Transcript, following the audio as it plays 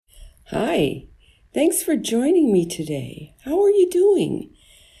Hi, thanks for joining me today. How are you doing?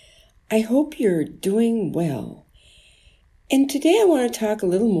 I hope you're doing well. And today I want to talk a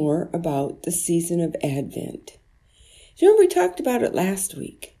little more about the season of Advent. Remember we talked about it last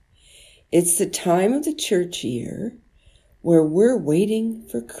week. It's the time of the church year where we're waiting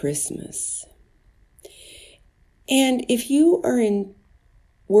for Christmas. And if you are in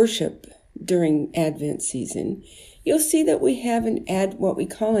worship during Advent season, you'll see that we have what we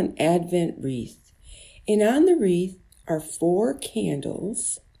call an Advent wreath. And on the wreath are 4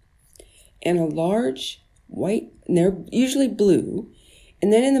 candles and a large white, and they're usually blue,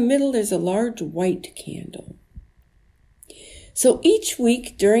 and then in the middle there's a large white candle. So each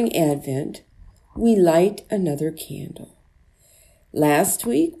week during Advent, we light another candle. Last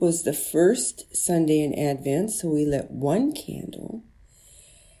week was the first Sunday in Advent, so we lit 1 candle.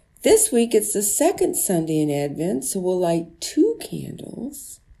 This week it's the second Sunday in Advent, so we'll light 2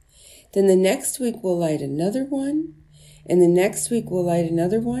 candles. Then the next week we'll light another one, and the next week we'll light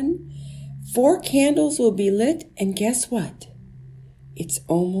another one. 4 candles will be lit, and guess what? It's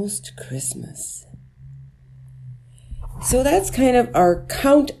almost Christmas. So that's kind of our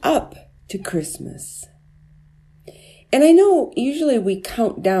count up to Christmas. And I know usually we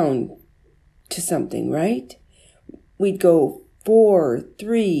count down to something, right? We'd go 4,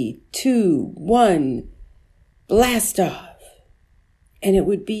 3, 2, 1, blast off, and it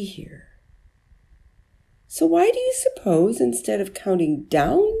would be here. So why do you suppose instead of counting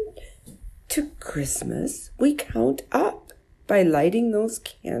down to Christmas, we count up by lighting those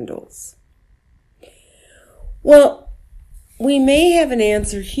candles? Well, we may have an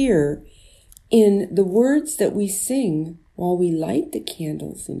answer here in the words that we sing while we light the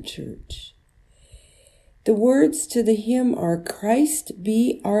candles in church. The words to the hymn are, "Christ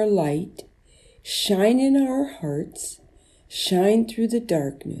be our light, shine in our hearts, shine through the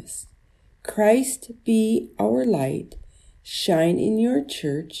darkness. Christ be our light, shine in your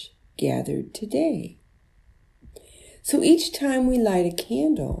church gathered today." So each time we light a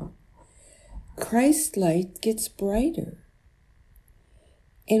candle, Christ's light gets brighter.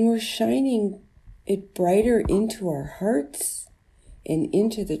 And we're shining it brighter into our hearts and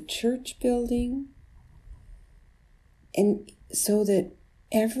into the church building. And so that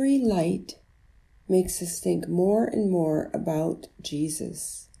every light makes us think more and more about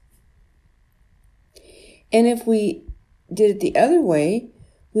Jesus. And if we did it the other way,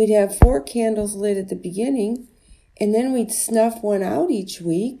 we'd have 4 candles lit at the beginning, and then we'd snuff one out each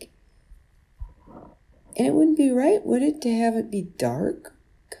week. And it wouldn't be right, would it, to have it be dark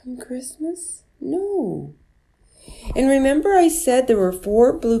come Christmas? No. And remember I said there were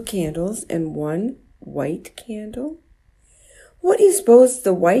 4 blue candles and 1 white candle? What do you suppose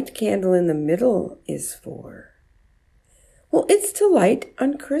the white candle in the middle is for? Well, it's to light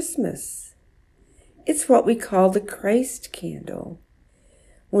on Christmas. It's what we call the Christ candle.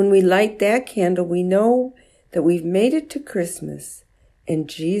 When we light that candle, we know that we've made it to Christmas and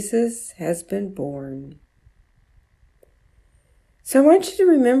Jesus has been born. So I want you to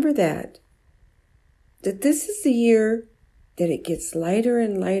remember that this is the year that it gets lighter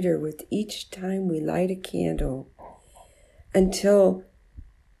and lighter with each time we light a candle, until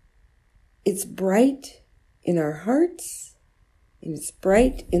it's bright in our hearts and it's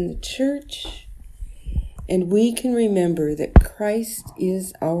bright in the church, and we can remember that Christ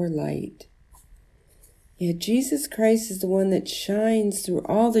is our light. Yeah, Jesus Christ is the one that shines through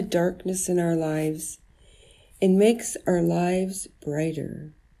all the darkness in our lives and makes our lives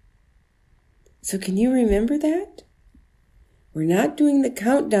brighter. So can you remember that? We're not doing the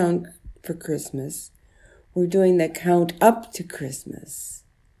countdown for Christmas. We're doing the count up to Christmas.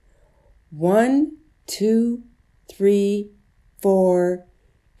 1, 2, 3, 4.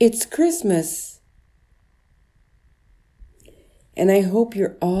 It's Christmas. And I hope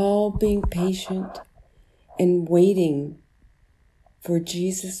you're all being patient and waiting for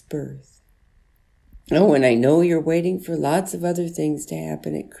Jesus' birth. Oh, and I know you're waiting for lots of other things to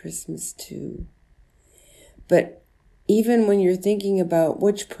happen at Christmas too. But even when you're thinking about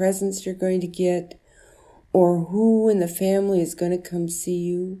which presents you're going to get, or who in the family is going to come see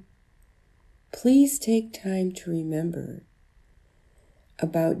you, please take time to remember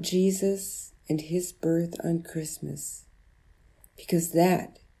about Jesus and his birth on Christmas, because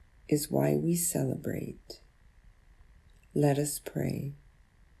that is why we celebrate. Let us pray.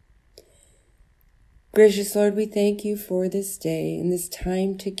 Gracious Lord, we thank you for this day and this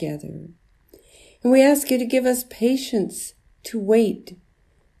time together. And we ask you to give us patience to wait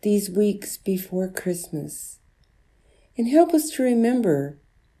these weeks before Christmas. And help us to remember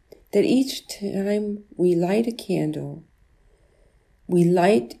that each time we light a candle, we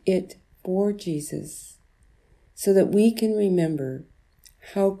light it for Jesus, so that we can remember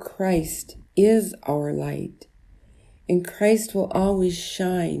how Christ is our light, and Christ will always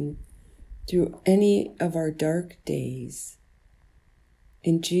shine through any of our dark days.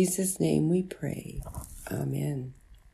 In Jesus' name we pray. Amen.